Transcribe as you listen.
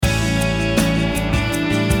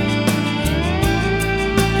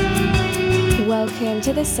Welcome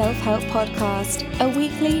to the Self-Help Podcast, a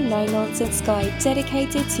weekly no-nonsense guide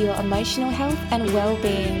dedicated to your emotional health and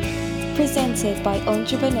well-being. Presented by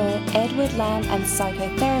entrepreneur Edward Lamb and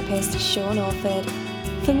psychotherapist Sean Orford.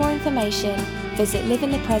 For more information, visit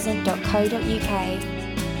liveinthepresent.co.uk.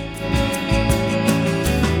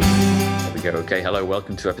 There we go. Okay, hello,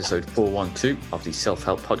 welcome to episode 412 of the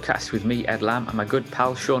Self-Help Podcast with me, Ed Lamb, and my good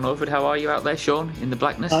pal Sean Orford. How are you out there, Sean, in the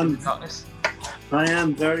blackness, in the darkness? I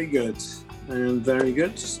am very good.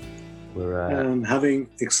 We're having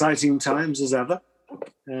exciting times as ever.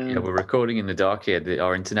 Yeah, we're recording in the dark here.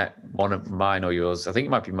 Our internet, one of mine or yours, I think it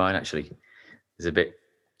might be mine actually, is a bit,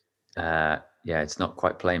 it's not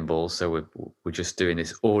quite playing ball. So we're just doing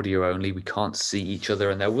this audio only. We can't see each other,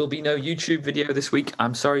 and there will be no YouTube video this week,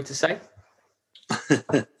 I'm sorry to say.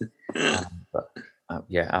 I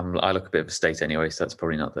look a bit of a state anyway, so that's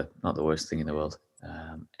probably not the worst thing in the world.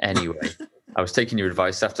 Anyway, I was taking your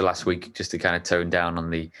advice after last week just to kind of tone down on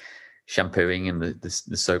the shampooing and the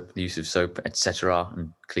soap, the use of soap, etc.,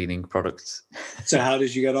 and cleaning products. So how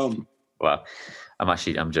did you get on? Well,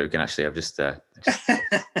 I'm joking. Actually, I've just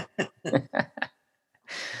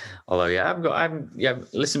although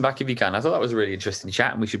listen back if you can. I thought that was a really interesting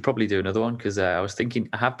chat, and we should probably do another one because I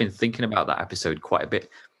have been thinking about that episode quite a bit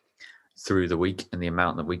through the week and the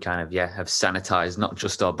amount that we kind of have sanitized not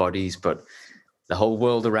just our bodies but the whole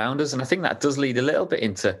world around us. And I think that does lead a little bit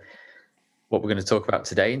into what we're going to talk about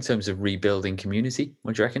today in terms of rebuilding community.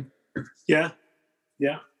 What do you reckon? Yeah.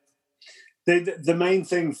 The main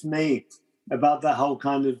thing for me about that whole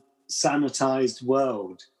kind of sanitized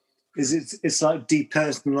world is it's like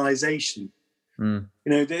depersonalization. You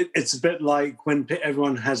know, it's a bit like when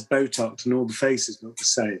everyone has Botox and all the faces look the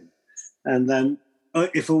same. And then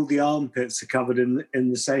if all the armpits are covered in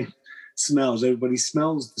the same smells, everybody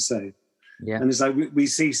smells the same. Yeah. And it's like we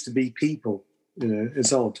cease to be people. You know,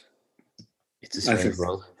 it's odd. It's a strange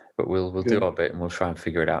world, but we'll do our bit and we'll try and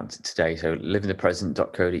figure it out today. So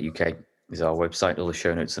liveinthepresent.co.uk is our website, all the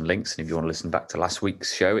show notes and links. And if you want to listen back to last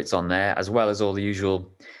week's show, it's on there, as well as all the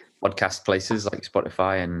usual podcast places like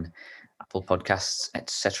Spotify and Apple Podcasts,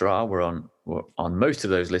 etc. We're on most of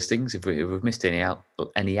those listings. If we've missed any out,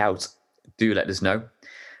 do let us know.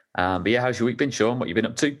 But yeah, how's your week been, Sean? What you been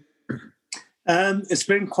up to? It's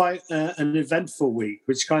been quite an eventful week,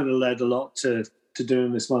 which kind of led a lot to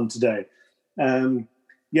doing this one today.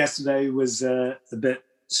 Yesterday was a bit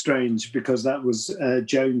strange because that was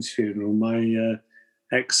Joan's funeral, my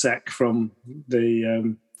ex-sec from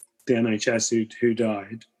the NHS who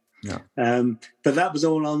died. Yeah. But that was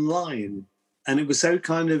all online, and it was so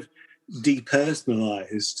kind of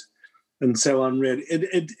depersonalized and so unreal.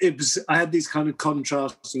 It was. I had these kind of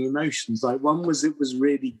contrasting emotions. Like one was it was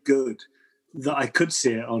really good that I could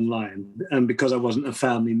see it online, and because I wasn't a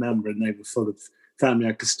family member and they were full of family,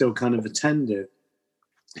 I could still kind of attend it.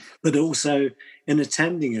 But also in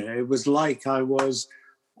attending it, it was like I was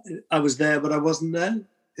there, but I wasn't there.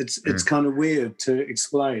 It's kind of weird to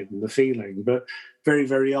explain the feeling, but very,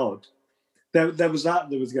 very odd. There was that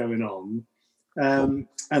was going on. And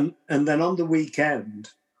then on the weekend,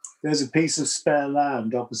 there's a piece of spare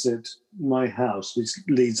land opposite my house, which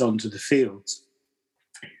leads onto the fields.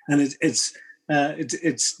 And it's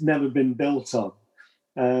never been built on.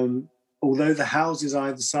 Although the houses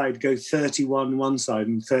either side go 31 one side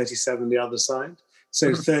and 37 the other side.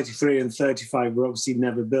 So 33 and 35 were obviously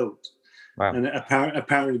never built. Wow. And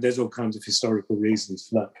apparently there's all kinds of historical reasons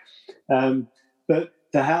for that. But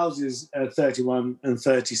the houses 31 and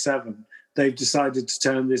 37, they've decided to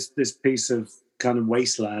turn this piece of kind of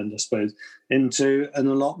wasteland, I suppose, into an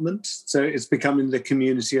allotment. So it's becoming the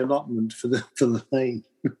community allotment for the lane,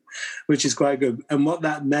 which is quite good. And what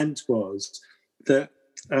that meant was that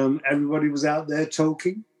everybody was out there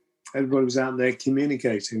talking, everybody was out there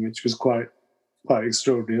communicating, which was quite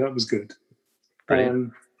extraordinary. That was good.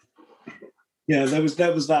 Brilliant. There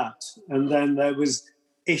was that, and then there was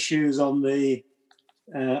issues on the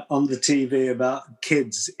TV about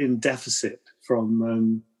kids in deficit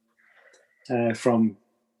from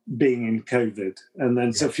being in COVID, and then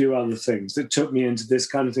a few other things that took me into this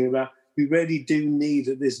kind of thing about we really do need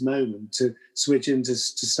at this moment to switch into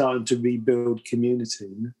starting to rebuild community.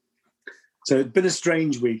 So it's been a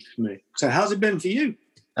strange week for me. So how's it been for you?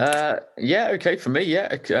 Okay for me.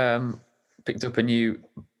 Picked up a new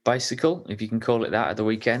bicycle, if you can call it that, at the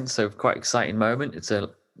weekend. So quite exciting moment. It's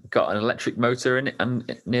got an electric motor in it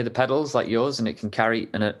and near the pedals like yours, and it can carry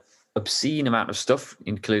an obscene amount of stuff,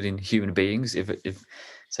 including human beings, if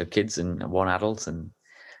so, kids and one adult, and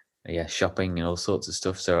shopping and all sorts of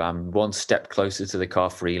stuff. So I'm one step closer to the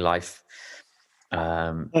car-free life.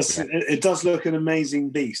 It does look an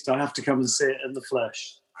amazing beast. I have to come and see it in the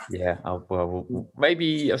flesh. Yeah,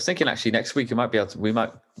 maybe I was thinking actually next week we might be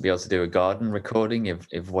able to do a garden recording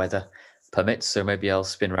if weather permits. So maybe I'll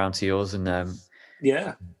spin around to yours and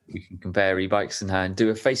we can compare e-bikes and do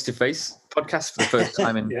a face-to-face podcast for the first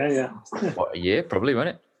time in a year, probably, won't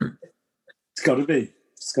it? It's got to be.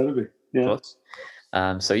 Yeah.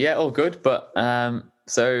 So yeah, all good. But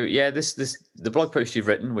this the blog post you've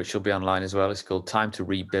written, which will be online as well, is called "Time to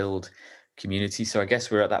Rebuild Community." So I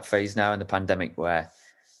guess we're at that phase now in the pandemic where,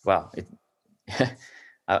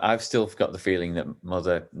 I've still got the feeling that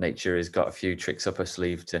Mother Nature has got a few tricks up her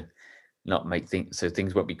sleeve to not make things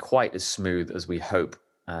won't be quite as smooth as we hope.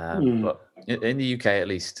 But in the UK, at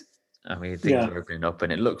least, I mean, things are opening up,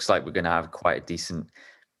 and it looks like we're going to have quite a decent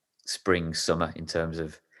spring, summer in terms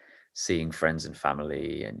of seeing friends and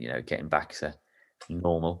family, and getting back to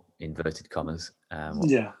normal, inverted commas.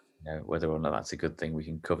 Whether or not that's a good thing, we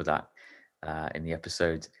can cover that in the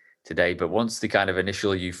episode today. But once the kind of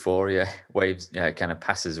initial euphoria waves kind of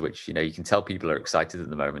passes, which you can tell people are excited at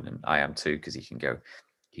the moment, and I am too, because you can go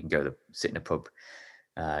sit in a pub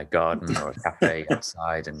garden or a cafe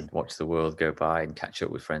outside and watch the world go by and catch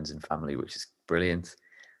up with friends and family, which is brilliant.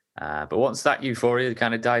 But once that euphoria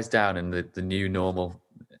kind of dies down and the new normal,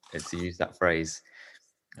 to use that phrase,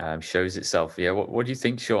 shows itself, what do you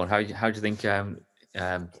think, Sean? How do you think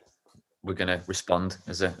we're going to respond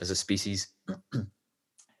as a species?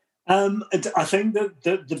 I think that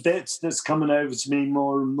the bits that's coming over to me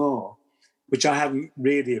more and more, which I haven't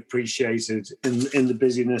really appreciated in the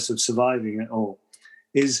busyness of surviving it all,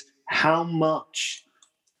 is how much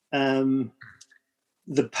the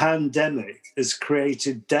pandemic has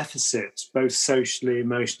created deficits, both socially,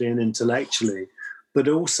 emotionally, and intellectually, but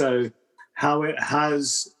also how it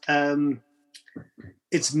has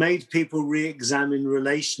it's made people re-examine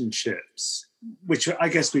relationships, which I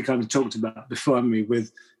guess we kind of talked about before, haven't we,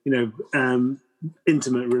 with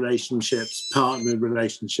intimate relationships, partner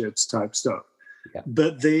relationships type stuff. Yeah.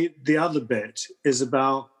 But the other bit is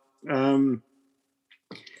about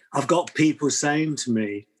I've got people saying to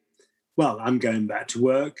me, well, I'm going back to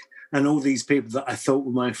work, and all these people that I thought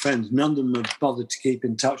were my friends, none of them have bothered to keep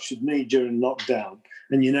in touch with me during lockdown.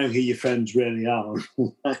 And you know who your friends really are,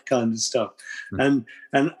 that kind of stuff. Mm.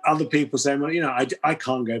 And other people saying, well, I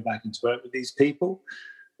can't go back into work with these people.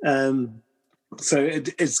 So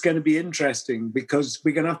it's going to be interesting, because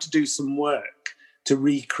we're going to have to do some work to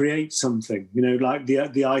recreate something. Like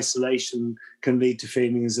the isolation can lead to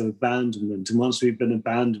feelings of abandonment, and once we've been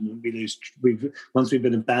abandoned, we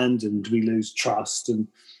lose trust and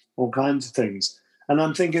all kinds of things. And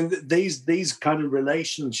I'm thinking that these kind of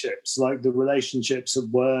relationships, like the relationships at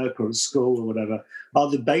work or at school or whatever, are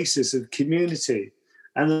the basis of community,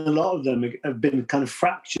 and a lot of them have been kind of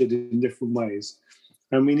fractured in different ways,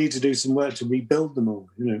 and we need to do some work to rebuild them all.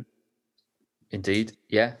 Indeed,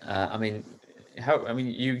 yeah.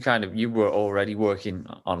 You were already working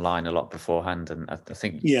online a lot beforehand, and I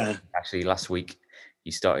think actually last week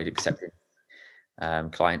you started accepting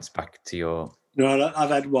clients back to your. No, I've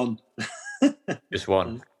had one. Just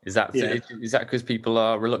one. Is that because people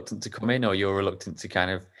are reluctant to come in, or you're reluctant to kind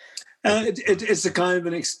of? It's a kind of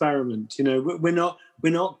an experiment. We're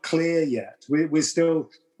not clear yet. We're still,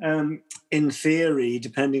 in theory,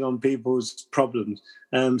 depending on people's problems,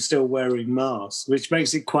 still wearing masks, which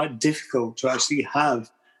makes it quite difficult to actually have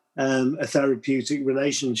a therapeutic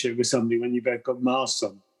relationship with somebody when you both got masks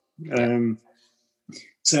on.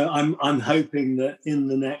 So I'm hoping that in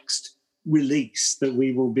the next release that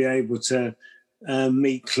we will be able to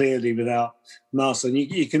meet clearly without masks on.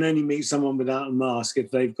 You can only meet someone without a mask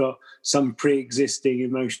if they've got some pre-existing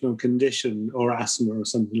emotional condition or asthma or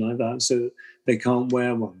something like that, so they can't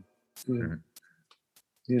wear one. Mm-hmm.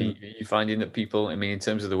 Yeah. Are you finding that people, in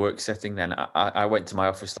terms of the work setting then, I went to my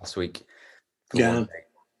office last week for one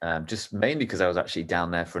day, just mainly because I was actually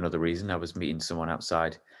down there for another reason. I was meeting someone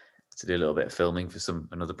outside to do a little bit of filming for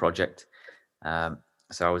another project.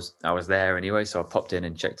 So I was there anyway, so I popped in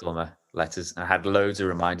and checked all my letters. I had loads of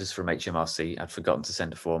reminders from HMRC. I'd forgotten to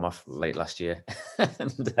send a form off late last year.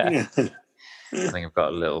 And I think I've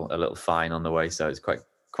got a little fine on the way, so it's quite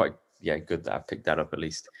good that I picked that up at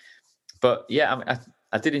least. But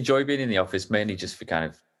I did enjoy being in the office, mainly just for kind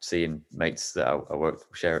of seeing mates that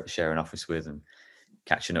I share an office with and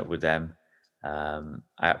catching up with them.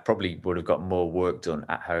 I probably would have got more work done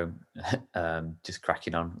at home, just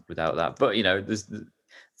cracking on without that. But there's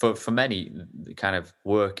for many, the kind of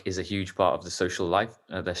work is a huge part of the social life,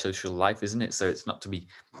 their social life, isn't it? So it's not to be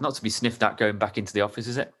sniffed at going back into the office,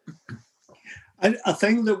 is it? I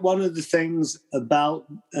think that one of the things about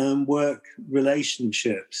work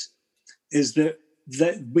relationships is that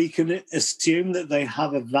that we can assume that they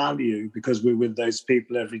have a value because we're with those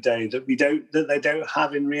people every day that they don't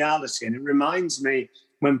have in reality. And it reminds me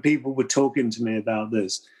when people were talking to me about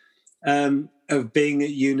this, of being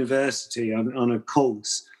at university on a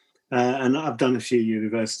course, and I've done a few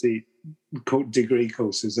university degree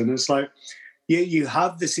courses, and it's like you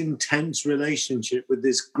have this intense relationship with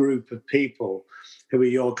this group of people who are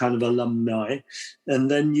your kind of alumni, and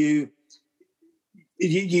then you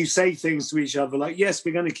say things to each other like, yes,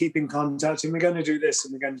 we're going to keep in contact and we're going to do this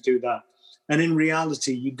and we're going to do that. And in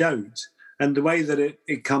reality, you don't. And the way that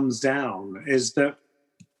it comes down is that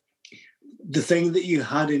the thing that you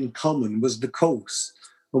had in common was the course.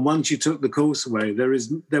 And once you took the course away, there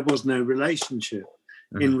was no relationship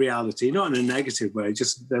in reality, not in a negative way,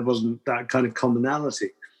 just there wasn't that kind of commonality.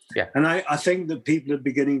 Yeah. And I think that people are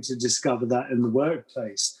beginning to discover that in the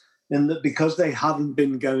workplace, and that because they haven't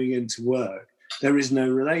been going into work, there is no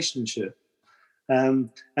relationship. And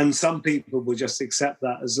some people will just accept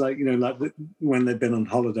that as like when they've been on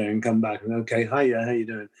holiday and come back and, okay, hiya, how you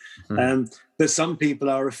doing? But some people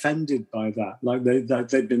are offended by that. Like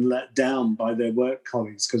they've been let down by their work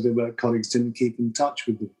colleagues because their work colleagues didn't keep in touch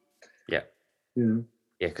with them. Yeah. Yeah.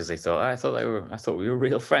 Yeah, because I thought we were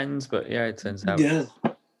real friends, but yeah, it turns out. Yeah.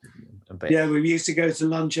 Yeah, we used to go to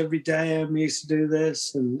lunch every day and we used to do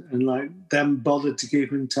this and like them bothered to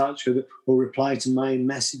keep in touch with or reply to my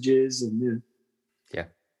messages and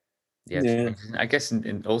Yeah. I guess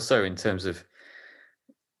also in terms of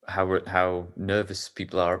how nervous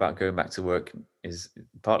people are about going back to work is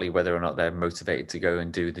partly whether or not they're motivated to go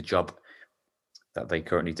and do the job that they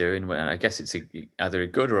currently do. And I guess it's either a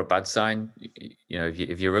good or a bad sign.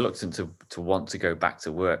 If you're reluctant to want to go back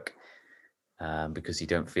to work because you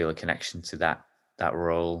don't feel a connection to that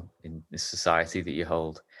role in the society that you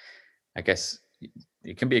hold, I guess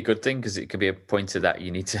it can be a good thing because it can be a pointer that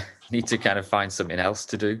you need to kind of find something else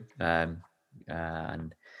to do. And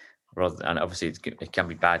obviously it can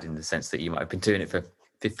be bad in the sense that you might have been doing it for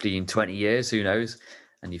 15, 20 years, who knows?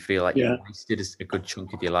 And you feel like you wasted a good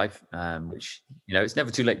chunk of your life, which, it's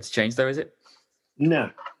never too late to change though, is it?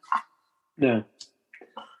 No.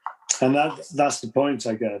 And that's the point,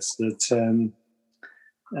 I guess, that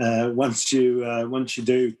once you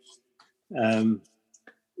do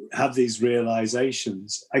have these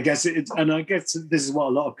realizations, I guess this is what a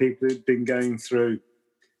lot of people have been going through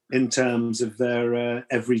in terms of their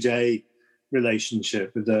everyday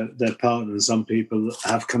relationship with their partner. Some people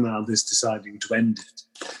have come out of this deciding to end it.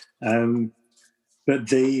 But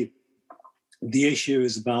the issue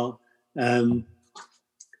is about, can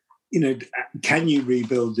you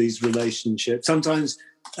rebuild these relationships? Sometimes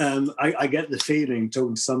I get the feeling,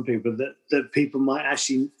 talking to some people, that people might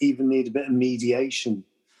actually even need a bit of mediation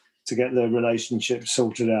to get their relationship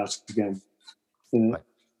sorted out again,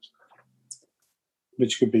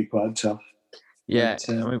 which could be quite tough. Yeah,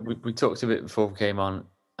 we talked a bit before we came on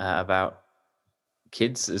about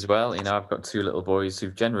kids as well. I've got 2 little boys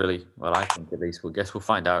who generally, well, I think at least, we'll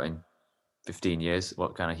find out in 15 years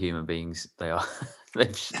what kind of human beings they are.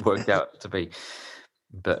 They've worked out to be,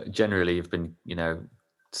 but generally have been,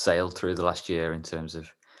 sailed through the last year in terms of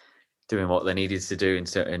doing what they needed to do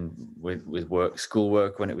with work,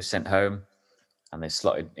 schoolwork when it was sent home, and they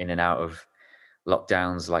slotted in and out of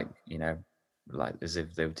lockdowns like as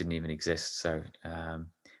if they didn't even exist. So,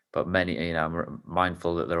 but many, I'm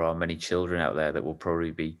mindful that there are many children out there that will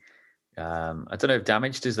probably be, I don't know if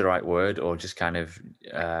damaged is the right word, or just kind of,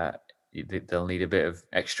 they'll need a bit of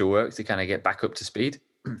extra work to kind of get back up to speed.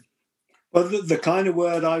 Well, the kind of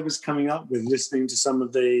word I was coming up with, listening to some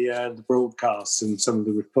of the broadcasts and some of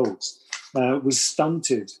the reports, was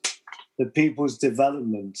stunted. That people's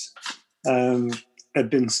development had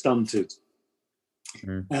been stunted.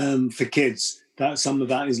 For kids. That some of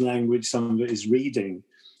that is language, some of it is reading,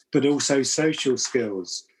 but also social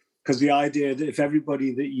skills. Because the idea that if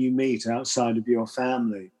everybody that you meet outside of your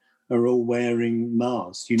family are all wearing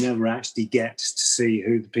masks, you never actually get to see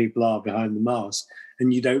who the people are behind the mask,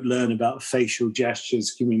 and you don't learn about facial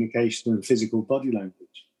gestures, communication, and physical body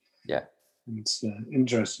language. Yeah, it's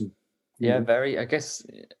interesting. Yeah, very. I guess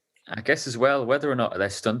as well, whether or not they're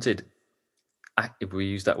stunted, if we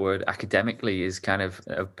use that word academically, is kind of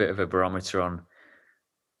a bit of a barometer on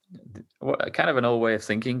what kind of an old way of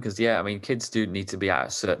thinking. Because kids do need to be at a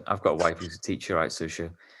certain. I've got a wife who's a teacher, right? So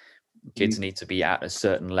kids need to be at a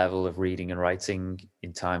certain level of reading and writing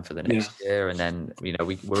in time for the next year, and then we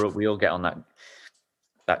all get on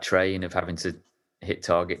that train of having to hit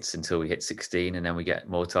targets until we hit 16, and then we get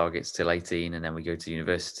more targets till 18, and then we go to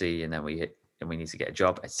university, and then we need to get a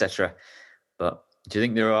job, etc. But do you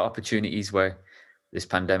think there are opportunities where this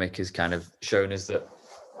pandemic has kind of shown us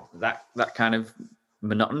that kind of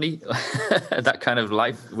monotony, that kind of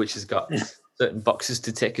life, which has got certain boxes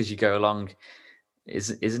to tick as you go along,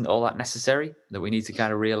 isn't all that necessary, that we need to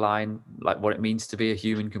kind of realign like what it means to be a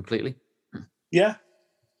human completely? Yeah.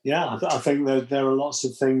 I think that there are lots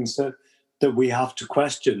of things that we have to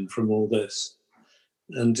question from all this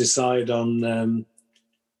and decide on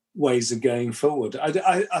ways of going forward.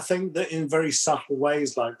 I think that in very subtle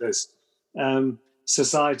ways like this,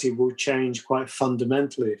 society will change quite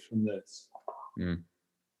fundamentally from this.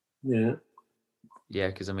 Yeah,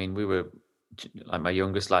 because I mean, we were like my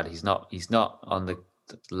youngest lad. He's not on the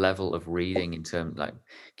level of reading in terms like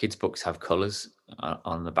kids' books have colours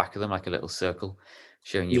on the back of them, like a little circle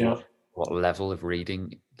showing you what level of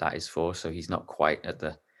reading that is for. So he's not quite at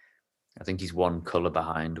the. I think he's one colour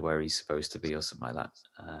behind where he's supposed to be, or something like that.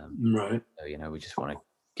 Right. So we just want to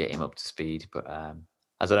get him up to speed. But I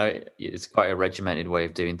don't know. It's quite a regimented way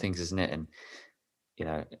of doing things, isn't it? And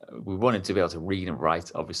we wanted to be able to read and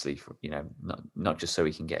write, obviously, for, not just so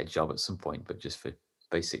he can get a job at some point, but just for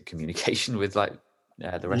basic communication with like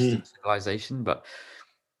the rest of civilization. But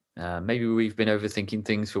maybe we've been overthinking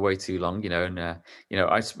things for way too long, and I'm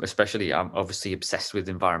obviously obsessed with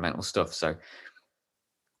environmental stuff. So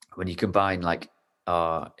when you combine like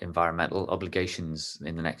our environmental obligations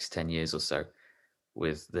in the next 10 years or so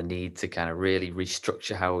with the need to kind of really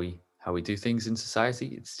restructure how we do things in society,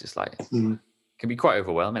 it's just like can be quite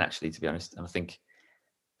overwhelming, actually, to be honest. And I think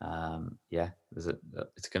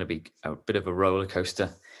it's going to be a bit of a roller coaster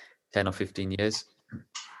 10 or 15 years.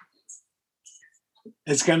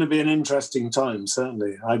 It's going to be an interesting time,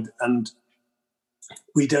 certainly. And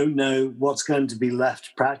we don't know what's going to be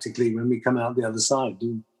left practically when we come out the other side.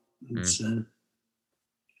 It's amazing.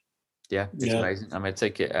 I mean, I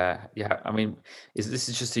take it. I mean, is this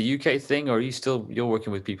just a UK thing, or you're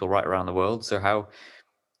working with people right around the world? So how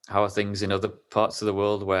are things in other parts of the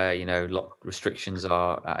world where restrictions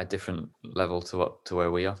are at a different level to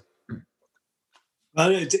where we are?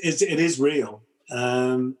 Well, it is real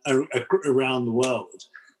around the world.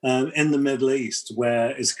 In the Middle East,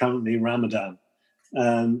 where it's currently Ramadan,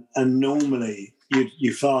 and normally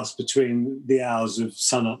you fast between the hours of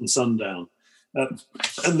sun up and sundown,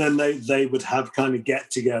 and then they would have kind of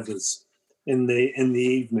get-togethers in the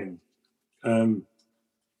evening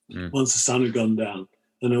once the sun had gone down,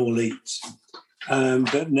 and all eat.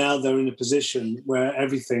 But now they're in a position where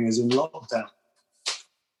everything is in lockdown.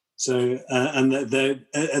 So, and at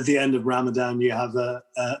the end of Ramadan, you have a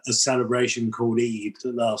celebration called Eid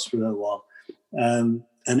that lasts for a little while. And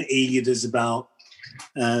Eid is about,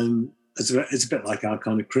 it's a bit like our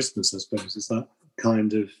kind of Christmas, I suppose. It's that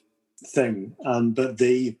kind of thing. But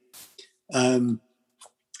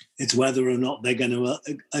it's whether or not they're going to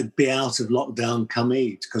be out of lockdown come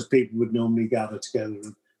Eid, because people would normally gather together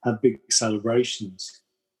and have big celebrations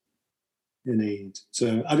in Eid.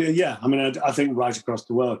 So, I think right across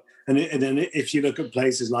the world. And then if you look at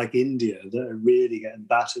places like India that are really getting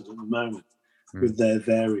battered at the moment with their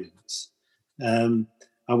variants, I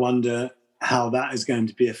wonder how that is going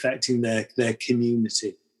to be affecting their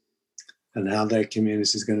community and how their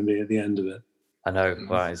community is going to be at the end of it. I know.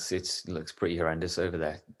 Well, it looks pretty horrendous over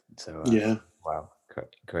there. So, wow,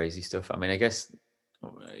 crazy stuff. I mean, I guess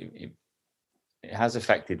it has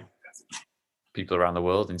affected people around the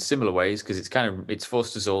world in similar ways, because it's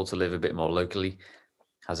forced us all to live a bit more locally,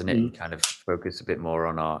 hasn't it? And kind of focus a bit more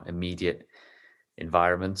on our immediate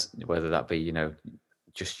environment, whether that be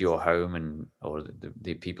just your home or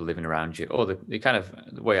the people living around you, or the kind of,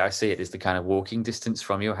 the way I see it is the kind of walking distance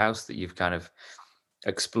from your house that you've kind of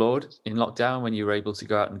explored in lockdown when you were able to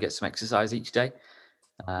go out and get some exercise each day.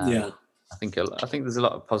 I think there's a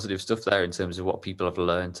lot of positive stuff there in terms of what people have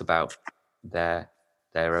learned about their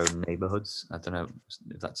own neighborhoods. I don't know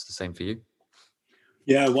if that's the same for you.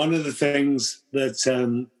 Yeah, one of the things that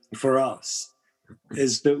for us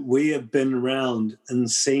is that we have been around and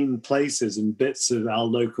seen places and bits of our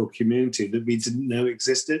local community that we didn't know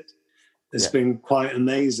existed. It's been quite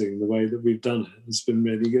amazing the way that we've done it. It's been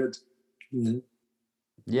really good.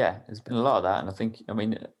 Yeah, there's been a lot of that, and I think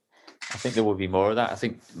there will be more of that. I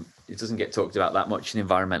think it doesn't get talked about that much in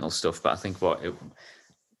environmental stuff, but I think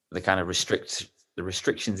the kind of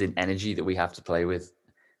restrictions in energy that we have to play with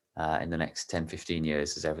in the next 10, 15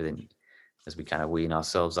 years as we kind of wean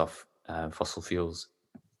ourselves off fossil fuels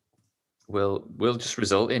will just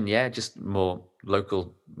result in just more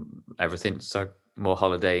local everything. So more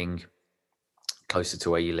holidaying closer to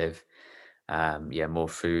where you live, more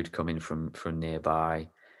food coming from nearby,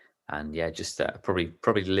 and just probably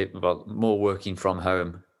more working from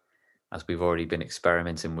home, as we've already been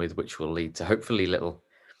experimenting with, which will lead to hopefully little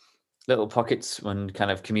pockets and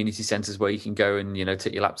kind of community centres where you can go and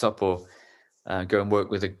take your laptop or go and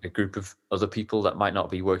work with a group of other people that might not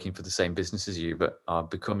be working for the same business as you, but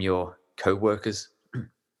become your co-workers.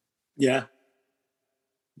 Yeah.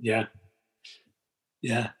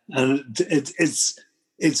 And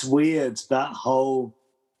it's weird, that whole,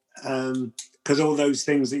 because all those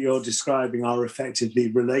things that you're describing are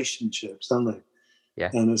effectively relationships, aren't they? Yeah.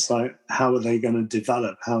 And it's like, how are they going to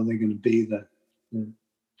develop? How are they going to be there? Yeah.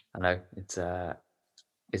 I know,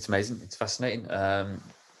 it's amazing. It's fascinating.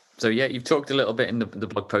 So yeah, you've talked a little bit in the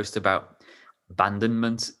blog post about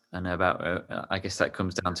abandonment and about, I guess that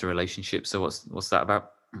comes down to relationships. So what's that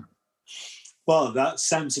about? Well, that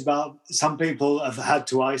sense about some people have had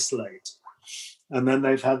to isolate, and then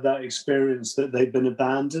they've had that experience that they've been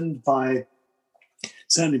abandoned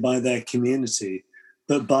certainly by their community,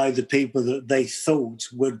 but by the people that they thought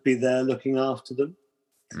would be there looking after them.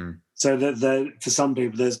 Mm. So that for some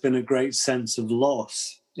people, there's been a great sense of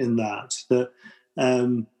loss in that,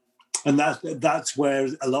 and that's where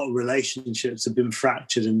a lot of relationships have been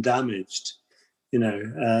fractured and damaged,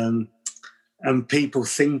 and people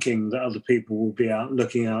thinking that other people will be out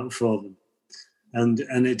looking out for them, and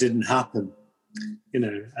it didn't happen, and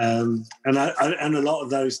a lot of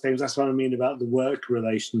those things. That's what I mean about the work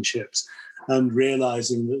relationships, and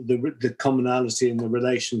realizing that the commonality in the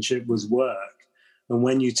relationship was work, and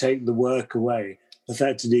when you take the work away,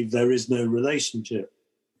 effectively there is no relationship,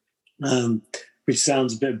 which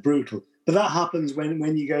sounds a bit brutal, but that happens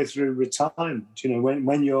when you go through retirement.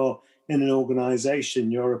 When you're in an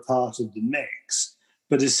organization, you're a part of the mix.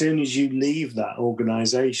 But as soon as you leave that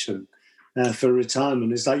organization for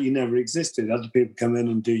retirement, it's like you never existed. Other people come in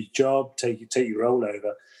and do your job, take your role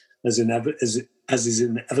over, as is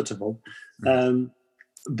inevitable.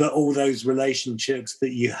 But all those relationships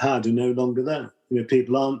that you had are no longer there.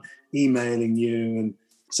 People aren't emailing you and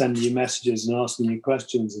sending you messages and asking you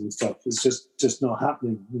questions and stuff. It's just not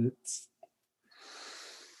happening.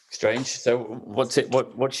 Strange. So what's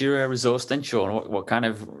your resource then, Sean?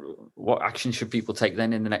 What action should people take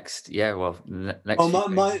then in the next year? My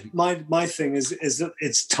thing is that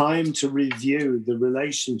it's time to review the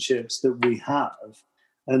relationships that we have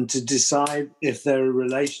and to decide if there are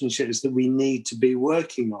relationships that we need to be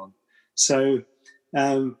working on. So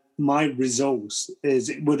my resource is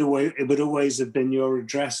it would always have been your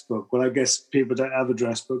address book. Well, I guess people don't have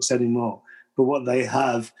address books anymore, but what they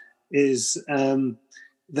have is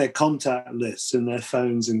their contact lists and their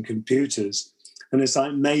phones and computers. And it's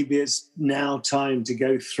like, maybe it's now time to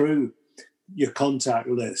go through your contact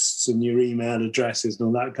lists and your email addresses and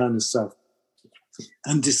all that kind of stuff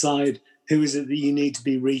and decide who is it that you need to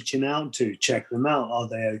be reaching out to, check them out, are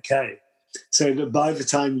they okay? So that by the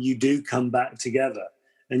time you do come back together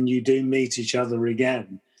and you do meet each other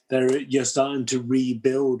again, you're starting to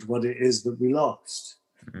rebuild what it is that we lost.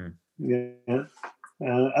 Mm-hmm. Yeah.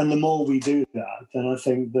 And the more we do that, then I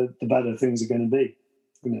think that the better things are going to be.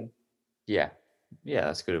 Yeah,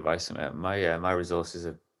 that's good advice. My resource is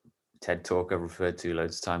a TED talk I've referred to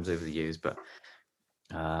loads of times over the years, but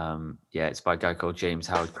it's by a guy called James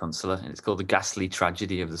Howard Kunstler, and it's called The Ghastly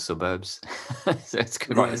Tragedy of the Suburbs. So it's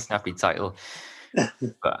quite a snappy title,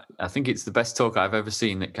 but I think it's the best talk I've ever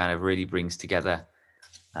seen that kind of really brings together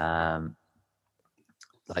like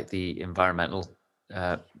the environmental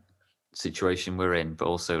situation we're in, but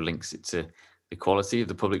also links it to the quality of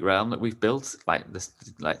the public realm that we've built, like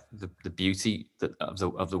the beauty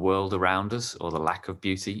of the world around us, or the lack of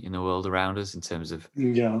beauty in the world around us, in terms of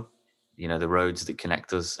the roads that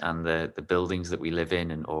connect us and the buildings that we live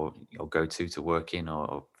in or go to work in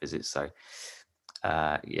or visit. So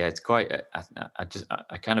it's quite.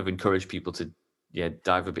 I kind of encourage people to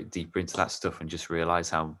dive a bit deeper into that stuff and just realize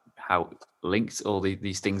how linked all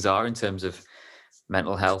these things are in terms of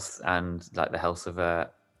mental health and like the health of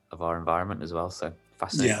our environment as well. So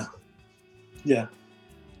fascinating. Yeah.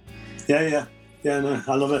 No,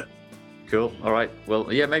 I love it. Cool. All right. Well,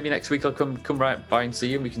 maybe next week I'll come right by and see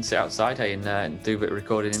you, and we can sit outside, and do a bit of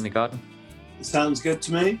recording in the garden. Sounds good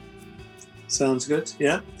to me. Sounds good.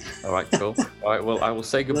 Yeah. All right. Cool. All right. Well, I will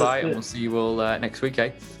say goodbye, and we'll see you all next week.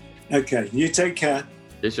 Okay. You take care.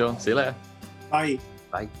 Cheers, Sean. See you later. Bye.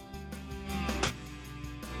 Bye.